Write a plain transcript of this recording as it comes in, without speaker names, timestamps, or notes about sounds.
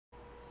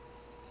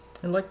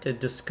I'd like to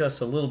discuss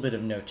a little bit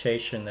of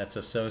notation that's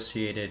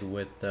associated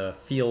with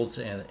fields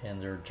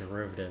and their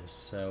derivatives.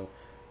 So,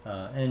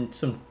 and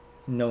some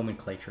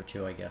nomenclature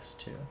too, I guess,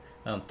 too.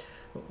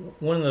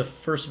 One of the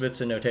first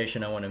bits of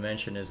notation I want to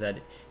mention is that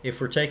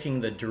if we're taking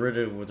the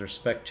derivative with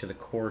respect to the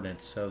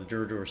coordinates, so the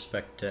derivative with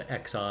respect to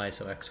xi,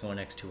 so x1,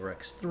 x2, or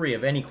x3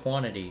 of any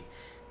quantity,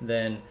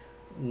 then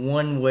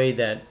one way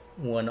that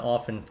one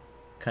often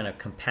kind of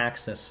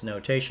compacts this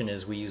notation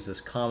is we use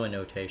this comma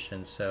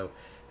notation. So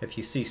if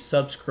you see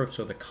subscripts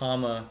with a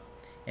comma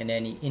and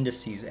any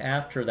indices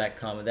after that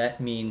comma, that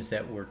means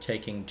that we're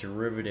taking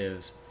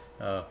derivatives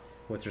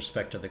with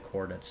respect to the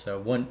coordinates. So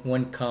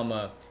one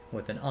comma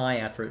with an I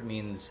after it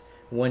means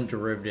one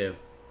derivative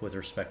with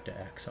respect to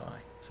xi.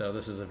 So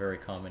this is a very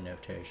common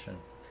notation.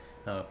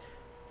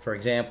 For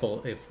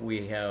example, if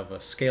we have a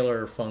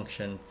scalar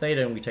function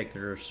theta and we take the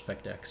derivative with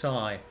respect to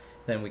xi,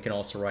 then we can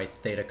also write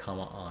theta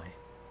comma I.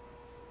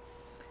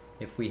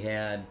 If we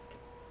had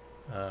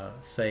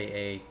say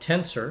a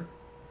tensor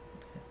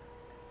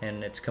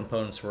and its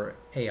components were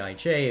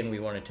aij and we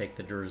want to take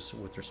the derivatives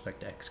with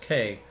respect to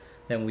xk,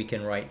 then we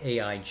can write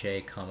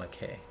aij comma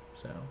k.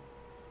 So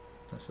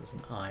this is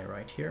an I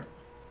right here.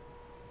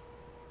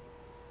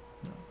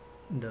 No,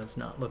 does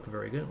not look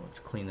very good. Let's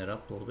clean that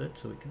up a little bit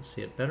so we can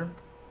see it better.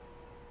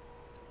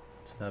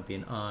 So that'd be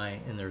an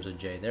I and there's a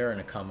j there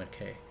and a comma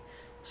k.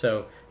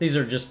 So these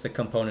are just the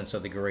components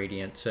of the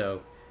gradient.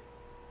 So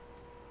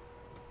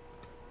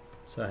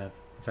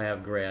if I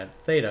have grad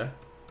theta,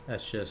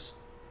 that's just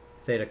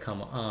theta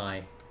comma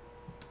I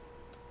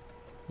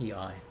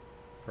ei,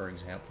 for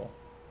example.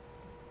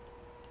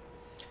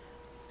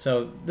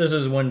 So this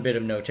is one bit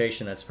of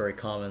notation that's very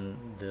common,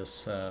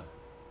 this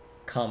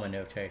comma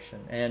notation.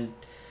 And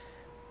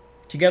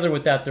together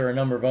with that, there are a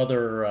number of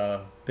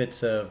other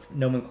bits of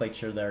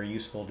nomenclature that are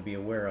useful to be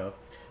aware of.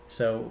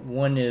 So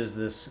one is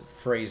this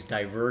phrase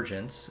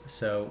divergence.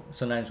 So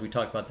sometimes we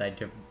talk about that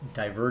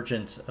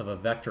divergence of a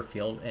vector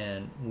field,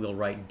 and we'll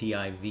write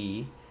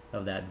div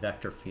of that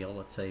vector field,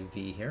 let's say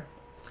v here.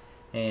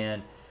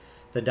 And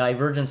the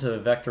divergence of a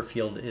vector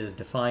field is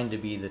defined to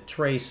be the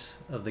trace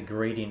of the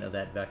gradient of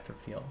that vector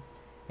field.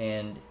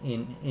 And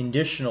in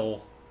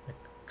additional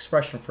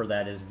expression for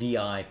that is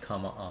vi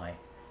comma I.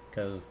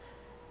 Because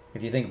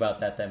if you think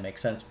about that, that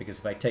makes sense, because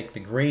if I take the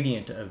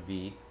gradient of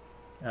v,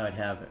 I would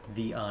have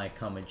vi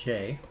comma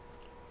j,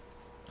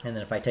 and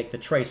then if I take the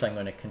trace, I'm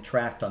going to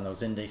contract on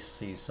those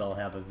indices, so I'll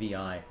have a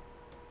vi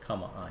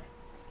comma I.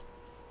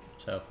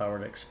 So if I were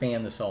to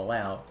expand this all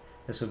out,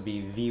 this would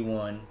be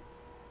v1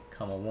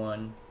 comma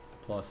 1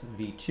 plus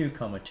v2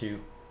 comma 2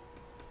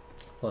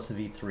 plus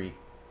v3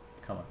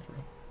 comma 3.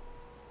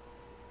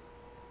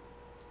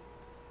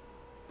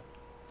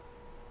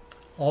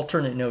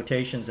 Alternate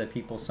notations that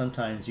people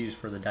sometimes use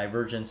for the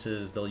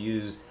divergences, they'll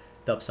use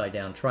the upside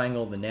down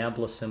triangle, the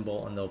nabla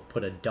symbol, and they'll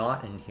put a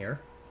dot in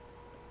here.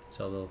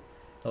 So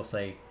they'll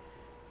say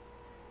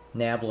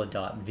nabla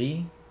dot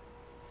v.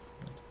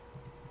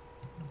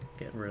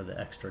 Get rid of the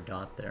extra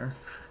dot there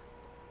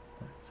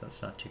so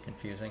it's not too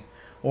confusing.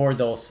 Or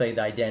they'll say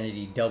the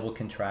identity double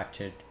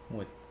contracted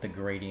with the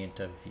gradient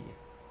of v.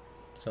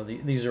 So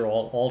these are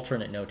all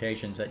alternate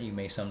notations that you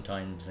may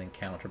sometimes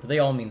encounter, but they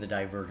all mean the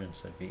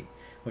divergence of v,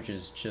 which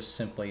is just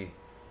simply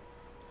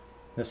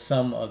the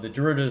sum of the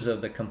derivatives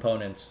of the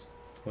components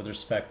with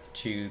respect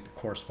to the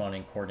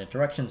corresponding coordinate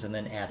directions and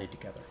then added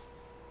together.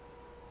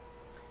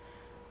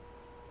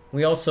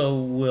 We also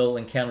will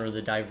encounter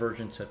the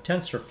divergence of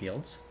tensor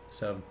fields,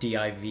 so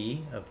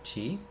div of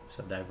t,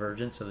 so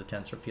divergence of the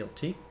tensor field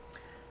t.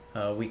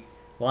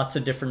 Lots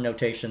of different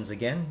notations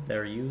again that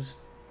are used.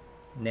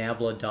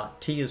 Nabla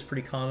dot t is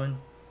pretty common.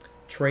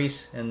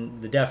 Trace,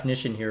 and the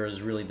definition here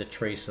is really the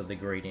trace of the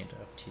gradient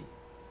of t.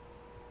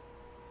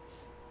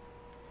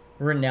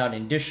 Written out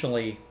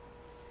additionally,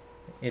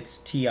 it's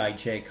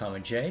tij comma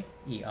j,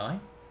 ei.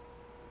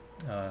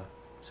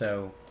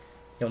 So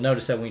you'll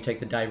notice that when we take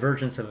the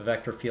divergence of a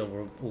vector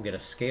field, we'll get a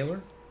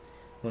scalar.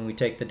 When we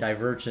take the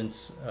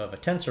divergence of a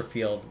tensor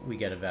field, we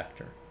get a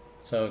vector.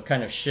 So it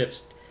kind of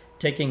shifts.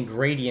 Taking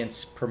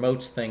gradients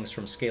promotes things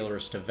from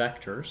scalars to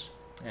vectors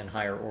and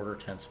higher order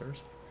tensors.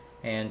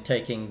 And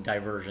taking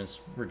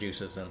divergence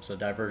reduces them. So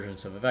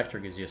divergence of a vector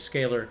gives you a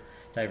scalar,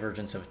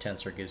 divergence of a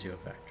tensor gives you a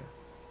vector.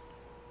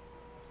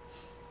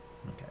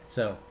 Okay,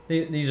 so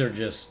these are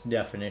just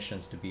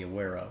definitions to be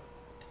aware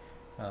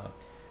of.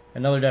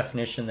 Another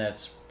definition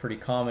that's pretty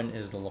common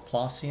is the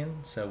Laplacian.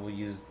 So we'll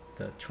use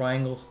the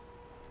triangle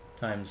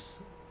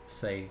times,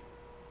 say,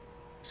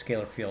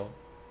 scalar field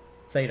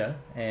theta,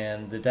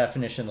 and the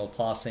definition of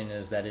Laplacian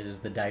is that it is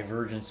the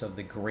divergence of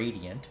the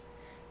gradient,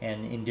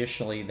 and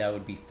additionally that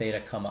would be theta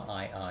comma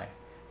II.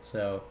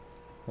 So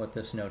what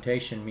this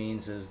notation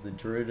means is the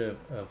derivative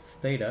of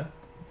theta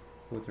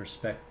with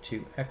respect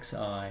to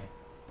xi.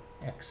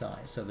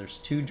 So there's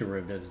two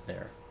derivatives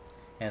there,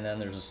 and then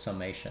there's a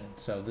summation.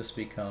 So this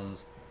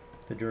becomes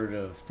the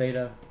derivative of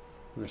theta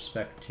with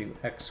respect to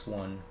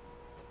x1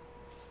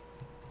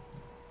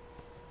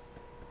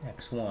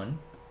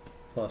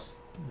 plus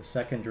the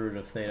second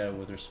derivative of theta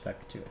with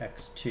respect to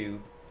x2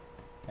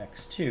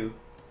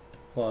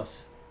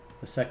 plus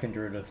the second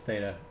derivative of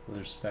theta with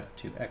respect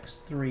to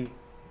x3.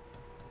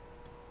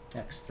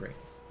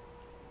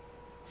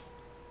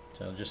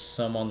 So just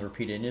sum on the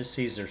repeated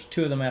indices. There's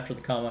two of them after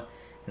the comma,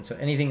 and so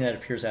anything that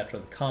appears after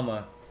the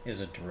comma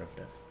is a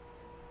derivative.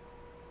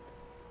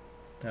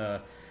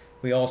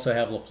 We also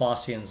have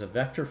Laplacians of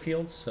vector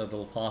fields. So the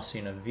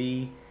Laplacian of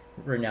V,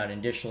 written out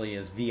initially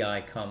as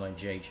Vi comma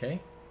Jj,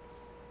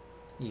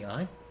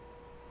 Ei.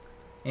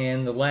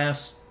 And the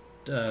last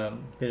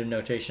bit of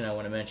notation I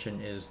want to mention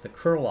is the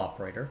curl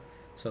operator.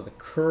 So the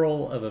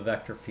curl of a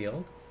vector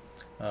field,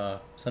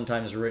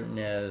 sometimes written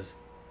as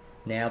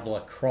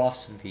nabla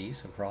cross V,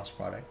 so cross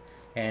product,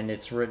 and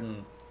it's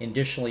written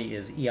initially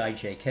as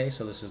Eijk,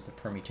 so this is the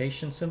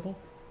permutation symbol.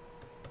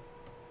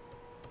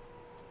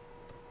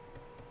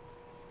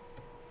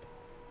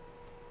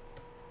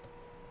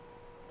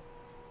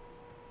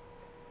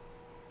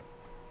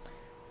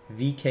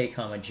 Vk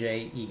comma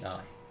j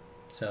ei.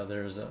 So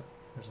there's a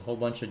whole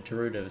bunch of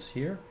derivatives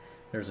here.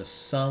 There's a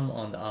sum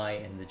on the I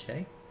and the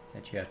j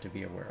that you have to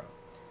be aware of.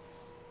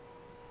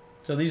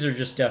 So these are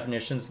just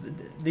definitions.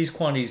 These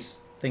quantities,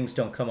 things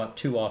don't come up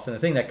too often. The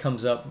thing that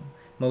comes up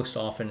most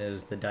often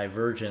is the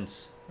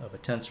divergence of a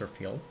tensor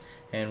field,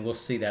 and we'll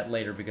see that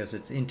later because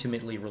it's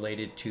intimately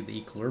related to the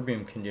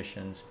equilibrium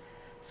conditions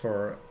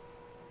for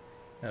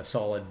a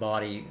solid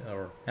body,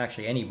 or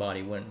actually any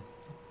body when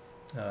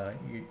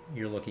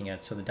you're looking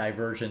at. So the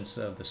divergence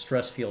of the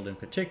stress field in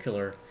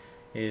particular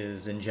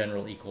is in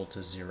general equal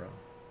to 0.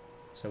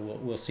 So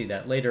we'll see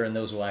that later, and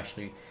those will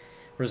actually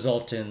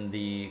result in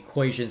the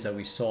equations that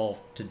we solve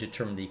to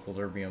determine the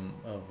equilibrium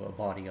of a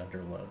body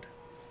under load.